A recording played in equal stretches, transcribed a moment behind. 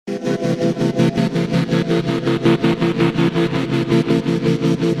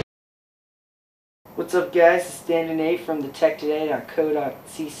What's up guys, it's Dan and Nate from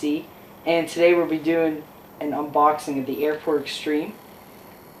thetechtoday.co.cc, and today we'll be doing an unboxing of the Airport Extreme,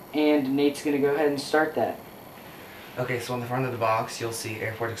 and Nate's going to go ahead and start that. Okay, so on the front of the box you'll see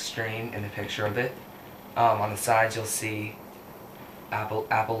Airport Extreme in the picture of it. On the sides you'll see Apple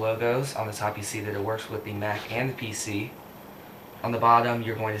logos. On the top you see that it works with the Mac and the PC. On the bottom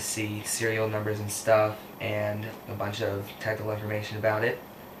you're going to see serial numbers and stuff and a bunch of technical information about it.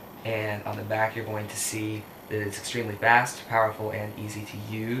 And on the back you're going to see that it's extremely fast, powerful, and easy to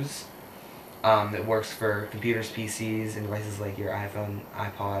use. It works for computers, PCs, and devices like your iPhone,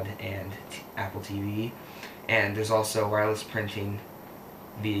 iPod, and Apple TV. And there's also wireless printing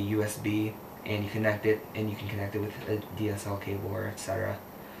via USB, and you can connect it with a DSL cable or etc.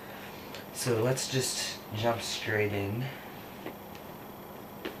 So let's just jump straight in.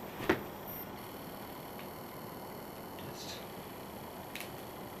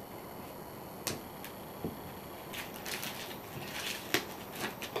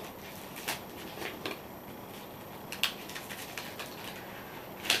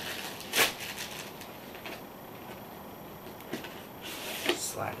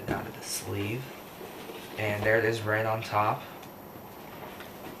 Slide it out of the sleeve, and there it is right on top.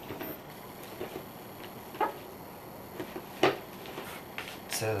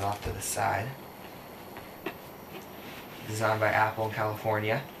 Set it off to the side. Designed by Apple in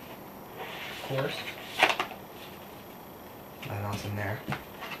California, of course. That else in there.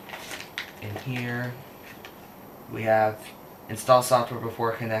 In here we have install software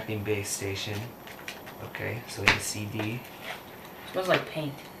before connecting base station. Okay, so we have a CD. Smells like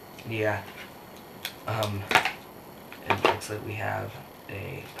paint. Yeah. It looks like we have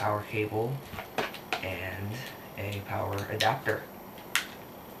a power cable and a power adapter.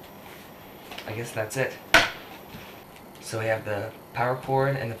 I guess that's it. So we have the power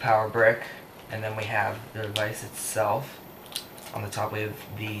cord and the power brick, and then we have the device itself. On the top we have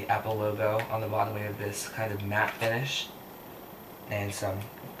the Apple logo. On the bottom we have this kind of matte finish and some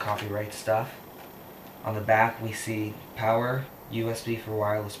copyright stuff. On the back we see power, USB for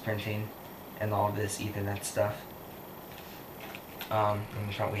wireless printing, and all of this Ethernet stuff. In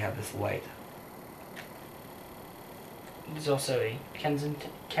the front we have this light. There's also a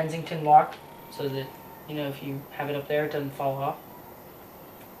Kensington lock, so that, you know, if you have it up there it doesn't fall off.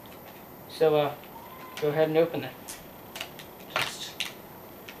 So go ahead and open it. Just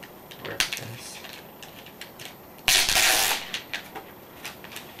rip this.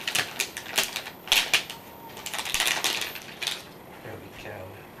 There we go.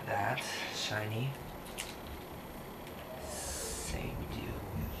 That shiny. Same deal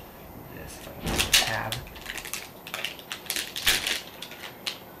with this. If I can get the tab.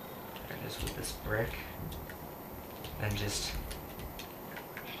 There it is with this brick. Then just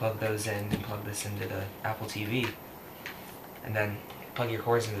plug those in and plug this into the Apple TV. And then plug your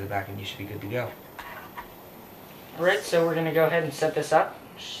cords into the back and you should be good to go. Alright, so we're going to go ahead and set this up.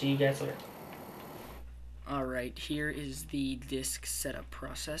 See you guys later. Alright, here is the disk setup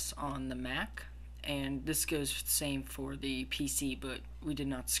process on the Mac, and this goes the same for the PC, but we did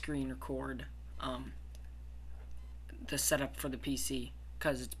not screen record the setup for the PC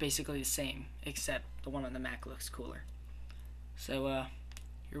because it's basically the same, except the one on the Mac looks cooler. So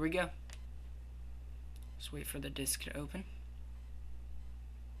here we go. Just wait for the disk to open.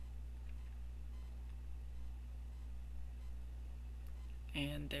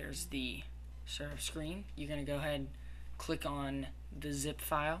 And there's the startup screen. You're going to go ahead and click on the zip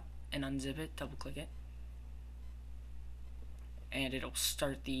file and unzip it, double click it, and it'll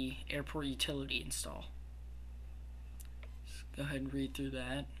start the Airport Utility install. Just go ahead and read through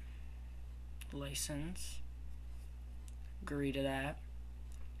that. License, agree to that,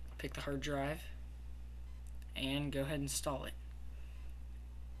 pick the hard drive, and go ahead and install it.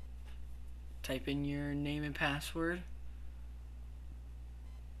 Type in your name and password,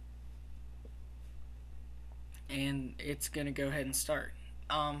 and it's gonna go ahead and start.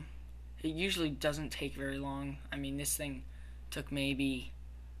 It usually doesn't take very long. I mean, this thing took maybe,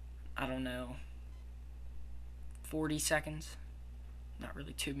 I don't know, 40 seconds. Not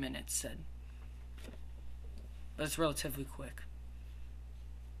really 2 minutes said, but it's relatively quick.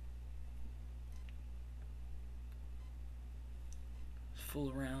 Just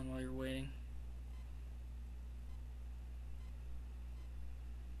fool around while you're waiting.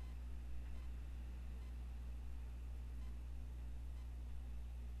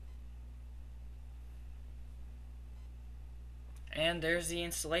 And there's the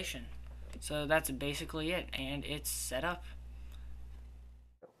installation. So that's basically it, and it's set up.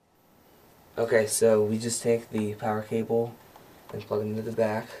 Okay, so we just take the power cable and plug it into the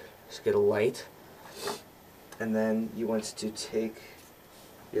back. Just get a light. And then you want to take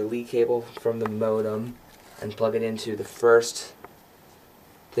your lead cable from the modem and plug it into the first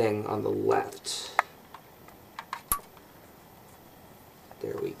thing on the left.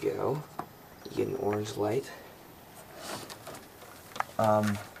 There we go. You get an orange light.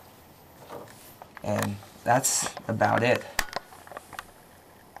 And that's about it.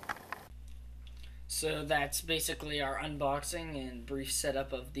 So that's basically our unboxing and brief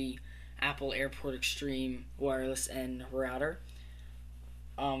setup of the Apple Airport Extreme wireless N router.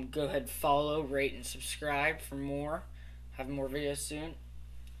 Go ahead, follow, rate, and subscribe for more. Have more videos soon.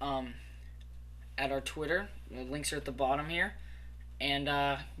 At our Twitter, the links are at the bottom here. And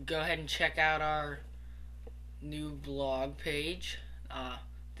go ahead and check out our new blog page,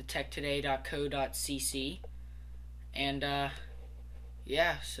 thetechtoday.co.cc. And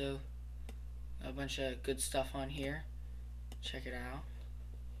yeah, so a bunch of good stuff on here. Check it out.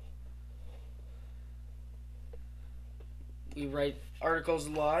 We write articles a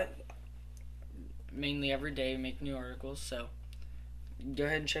lot, mainly every day. We make new articles, so go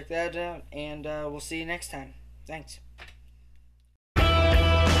ahead and check that out, and we'll see you next time. Thanks.